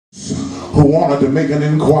who wanted to make an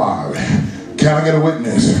inquiry. Can I get a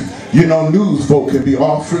witness? You know, news folk can be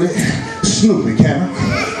awfully snoopy, can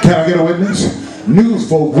I? Can I get a witness? News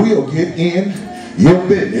folk will get in your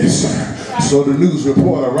business. So the news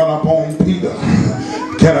reporter run up on Peter.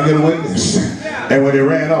 Can I get a witness? And when he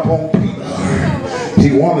ran up on Peter,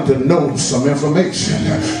 he wanted to know some information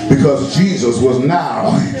because Jesus was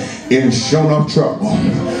now in sure enough trouble.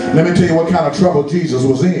 Let me tell you what kind of trouble Jesus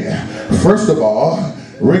was in. First of all,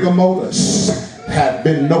 rigor mortis had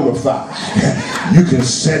been notified. You can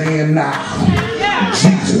set in now.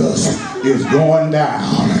 Jesus is going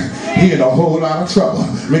down. He in a whole lot of trouble.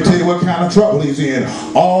 Let me tell you what kind of trouble he's in.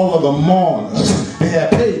 All of the mourners, they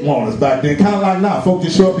had paid mourners back then. Kind of like now, folks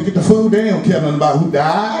just show up to get the food. They don't care nothing about who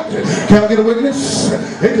died. Can I get a witness?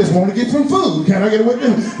 They just want to get some food. Can I get a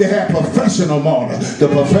witness? They had professional mourners. The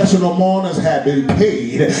professional mourners had been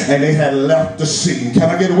paid and they had left the scene. Can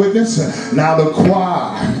I get a witness? Now the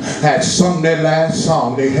choir had sung their last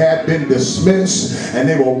song. They had been dismissed and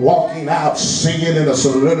they were walking out singing in a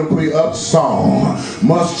soliloquy of song.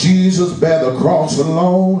 Must Jesus bear the cross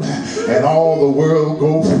alone and all the world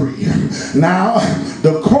go free. Now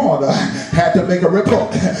the coroner had to make a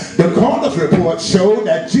report. The coroner's report showed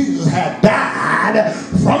that Jesus had died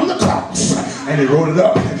from the cross, and he wrote it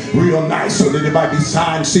up real nice so that it might be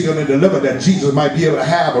signed, sealed, and delivered, that Jesus might be able to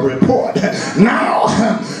have a report. Now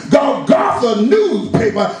Golgotha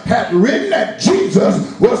newspaper had written that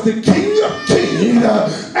Jesus was the King of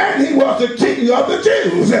Kings and he was the King of the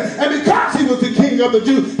Jews, and because he was the King of the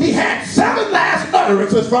Jews, he had 7 last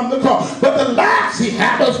utterances from the cross, but the last he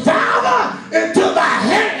had was, Father, into thy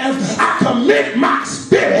hands I commit my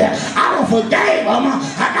spirit. I don't forgave him.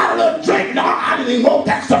 I got a little drink. No, I didn't even want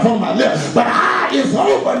that stuff on my lips, but it's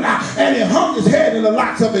over now. And he hung his head in the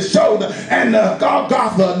locks of his shoulder, and the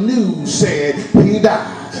Golgotha news said he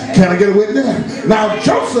died. Can I get a witness? Now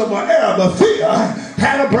Joseph of Arimathea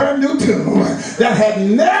had a brand new tomb that had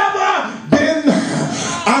never been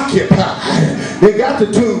occupied. They got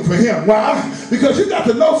the tomb for him. Why? Because you got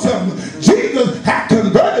to know something. Jesus had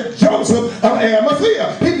converted Joseph of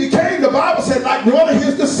Arimathea. He became, the Bible said, like one of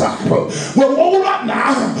his disciples. Well, hold up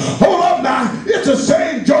now. Hold up now. It's the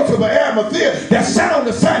same Joseph of Arimathea that sat on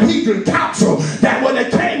the Sanhedrin council that when they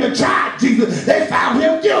came and tried Jesus, they found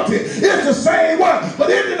him guilty. It's the same one. But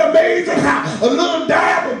isn't it amazing how a little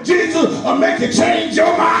dab of Jesus will make you change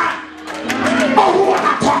your mind? Oh, who am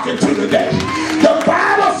I talking to today? The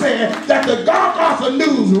Bible said that the Golgotha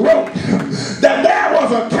News wrote that there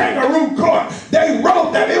was a kangaroo court. They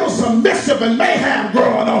wrote that there was some mischief and mayhem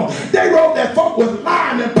going on. They wrote that folk was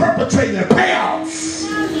lying and perpetrating payoffs.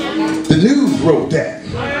 The news wrote that.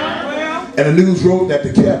 And the news wrote that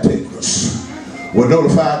the caretakers were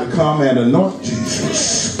notified to come and anoint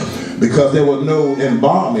Jesus because there was no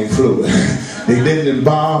embalming fluid. They didn't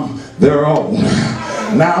embalm their own.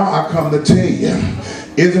 Now I come to tell you,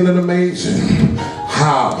 isn't it amazing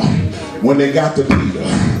how when they got to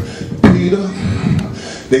Peter,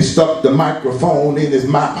 they stuck the microphone in his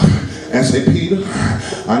mouth and said, Peter,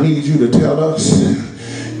 I need you to tell us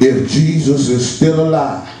if Jesus is still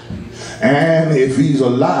alive. And if he's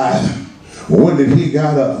alive, when did he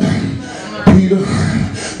got up? Peter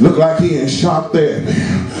looked like he in shock therapy.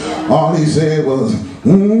 All he said was,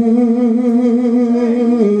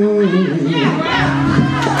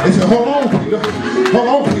 They said, hold on, Peter. Hold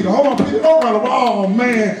on, Peter. Hold on, Peter. Don't run away. Oh,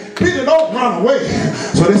 man. Peter, don't run away.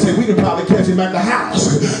 So they said, we can probably catch him at the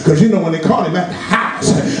house. Because, you know, when they caught him at the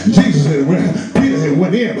house, Peter had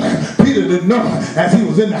went in. Peter didn't know as he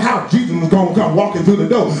was in the house, Jesus was going to come walking through the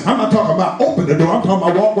door. I'm not talking about open the door. I'm talking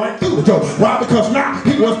about walk right through the door. Why? Because now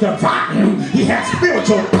he was divine. He had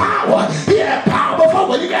spiritual power. He had power before,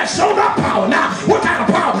 but he got shown up power. Now, what kind of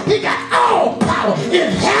power? He got all power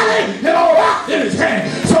in heaven and all out in his hand.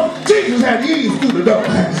 So Jesus had eased through the door.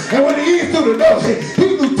 And when he eased through the door,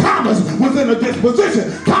 he knew Thomas was in a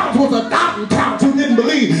disposition. Thomas was a doubting Thomas who didn't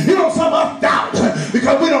believe. You know, some of us doubt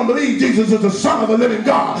because we don't believe Jesus is the Son of the living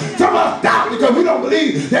God. Some of us doubt because we don't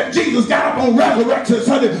believe that Jesus got up on Resurrection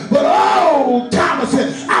Sunday. But oh, Thomas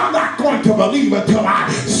said, I'm not going to believe until I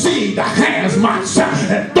see the hands myself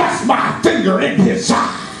and thrust my finger in his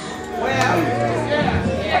side.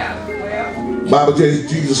 Bible says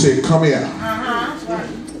Jesus said, come here.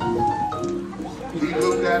 He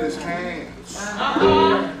looked at his hands.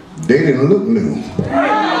 They didn't look new.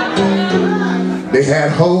 They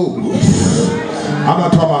had holes. I'm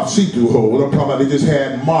not talking about see-through holes. I'm talking about they just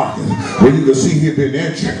had markings where you could see he'd been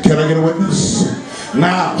injured. Can I get a witness?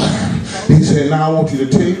 Now, he said, now I want you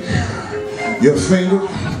to take your finger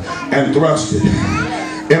and thrust it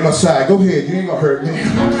in my side. Go ahead, you ain't gonna hurt me.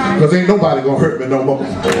 Because ain't nobody gonna hurt me no more.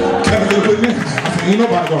 Can I get a witness? said, ain't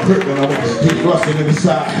nobody gonna hurt me no more. He thrusted in his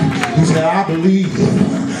side. He said, I believe,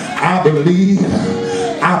 I believe,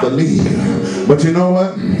 I believe. But you know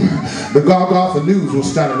what? The Golgotha News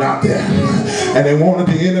was standing out there, and they wanted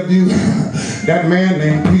to interview that man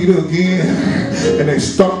named Peter again, and they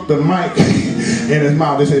stuck the mic in his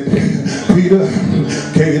mouth. They said, Peter,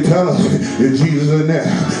 can you tell us if Jesus is in there?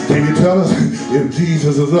 Can you tell us if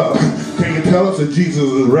Jesus is up? Can you tell us if Jesus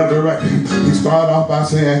is resurrected? He started off by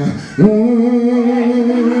saying,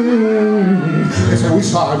 They said, we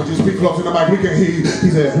sorry, but you speak close to the mic, we can't hear you. He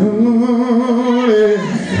said,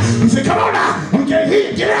 He said, come on now, we can't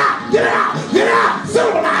hear you. Get out, get out, get out.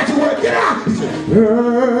 Civilize your word, get out. He said,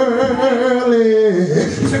 early.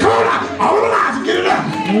 He said, come on now, all of the lies and get it up.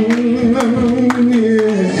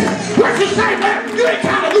 What you say, man? You ain't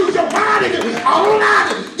trying to lose your mind, nigga. All of the lies,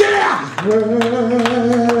 get it out.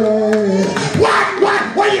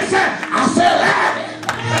 What you say? I said early.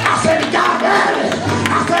 I said he got up early.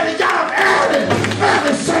 I said he got up early.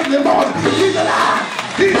 Early Sunday morning. He's alive.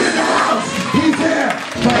 He's in the house. He's here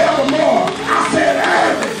forevermore. I said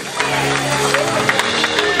early.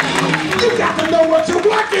 You got to know what you're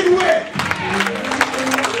working with.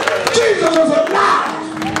 Jesus is alive.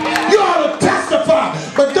 You ought to testify,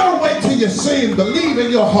 but don't wait till you see him. Believe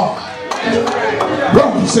in your heart.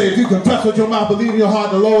 Romans say, if you confess with your mouth, believe in your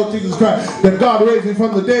heart the Lord Jesus Christ, that God raised him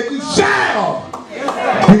from the dead, you shall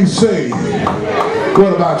be saved.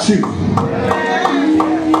 What about you?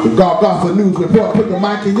 The Golgotha News report put the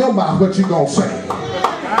mic in your mouth. What you gonna say?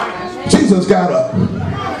 Jesus got up.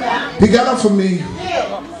 He got up for me,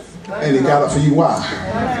 and he got up for you. Why?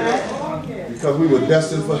 Because we were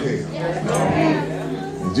destined for hell.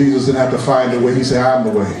 And Jesus didn't have to find the way. He said, I'm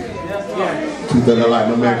the way. Truth and the light.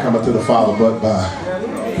 No man cometh to the Father but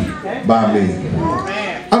by me.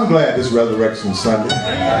 I'm glad this Resurrection Sunday.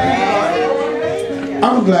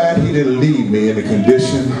 I'm glad he didn't leave me in the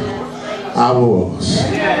condition I was.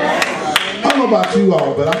 I don't know about you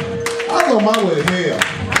all, but I'm on my way to hell.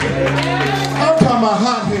 I'm talking about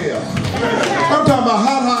hot hell. I'm talking about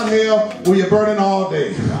hot hell where you're burning all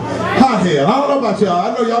day. Hot hell. I don't know about y'all.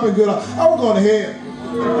 I know y'all been good. I was going to hell.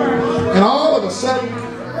 And all of a sudden,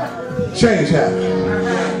 change happened.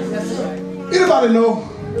 Anybody know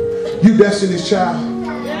you Destiny's Child?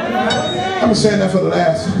 I've been saying that for the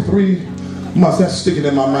last 3 months. That's sticking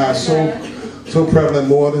in my mind so prevalent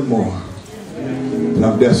more and more. And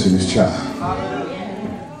I'm Destiny's Child.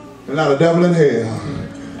 And now the devil in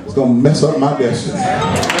hell is going to mess up my destiny.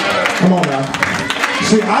 Come on now.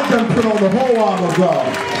 See, I done put on the whole armor of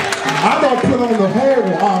God. I don't put on the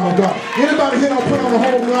whole armor of God. Anybody here don't put on the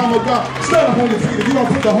whole armor of God? Stand up on your feet if you don't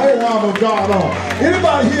put the whole armor of God on.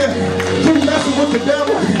 Anybody here through messing with the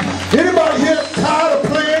devil? Anybody here tired of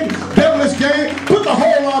playing devilish game? Put the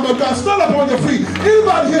whole armor of God. Stand up on your feet.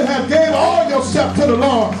 Anybody here have gave all yourself to the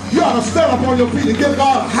Lord? You ought to stand up on your feet and give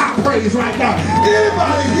God high praise right now.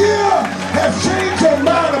 Anybody here has changed your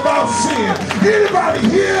mind about sin? Anybody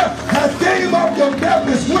here has gave up your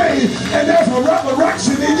devilish ways and there's a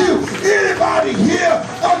resurrection in you? Anybody here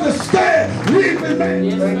understand?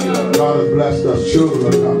 God has blessed us. Children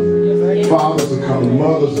are coming. Fathers are coming.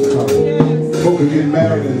 Mothers are coming. Folk are getting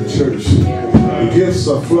married in the church. The gifts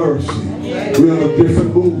are flourishing. We're in a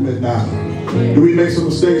different movement now. Do we make some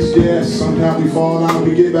mistakes? Yes. Sometimes we fall down.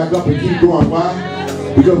 We get back up and keep going. Why?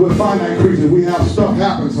 Because we're finite creatures. We have stuff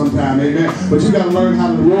happen sometimes, amen. But you got to learn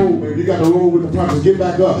how to roll, baby. You got to roll with the punches. Get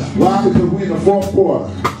back up. Why? Because we're in the 4th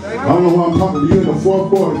quarter. I don't know who I'm talking to. You're in the 4th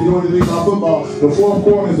quarter. If you know anything about football, the 4th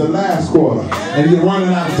quarter is the last quarter. And you're running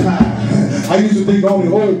out of time. I used to think only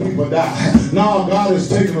old people die. Now God is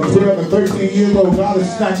taking them 12 and 13 years old. God is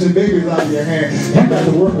snatching babies out of your hand. You got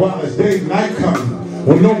to work while it's day, night coming,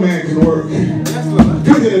 when no man can work.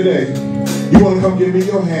 Good here today. You want to come give me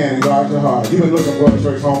your hand and guard your heart. You've been looking for a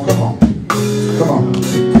church home. Come on. Come on.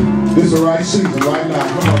 This is the right season right now.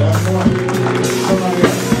 Come on. That's one. Somebody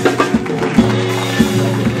else.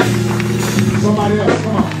 Somebody else.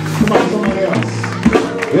 Come on. Come on. Somebody else.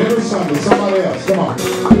 Every Sunday. Somebody else. Come on.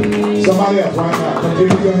 Somebody else right now. Come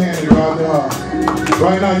give me your hand and guard your heart.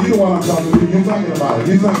 Right now, you the one I'm talking to. You're thinking about it.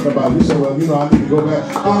 You're thinking about it. You say, well, you know, I need to go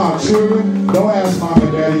back. Children, don't ask mom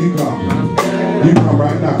and daddy. You come. You come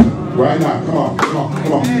right now. Right now. Come on. Come on.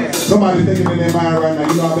 Come on. Somebody thinking in their mind right now,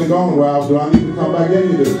 you know, I've been gone a while. Do I need to come back? Yeah,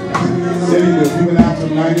 you do. Yeah, you do. If you've been out for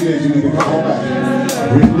 90 days, you need to come on back.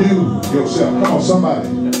 Renew yourself. Come on, somebody.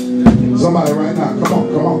 Somebody right now. Come on.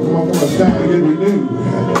 Come on. Come on. Come on. It's time to get renewed.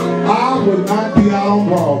 I would not be out on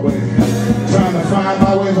Broadway trying to find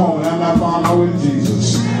my way home, and I'm not finding my way to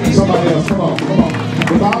Jesus. Somebody else. Come on. Come on.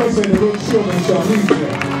 The Bible says the little children shall lead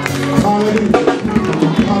them. Hallelujah.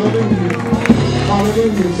 Hallelujah.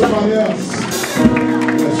 Hallelujah. Somebody else.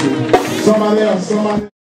 Somebody else, somebody.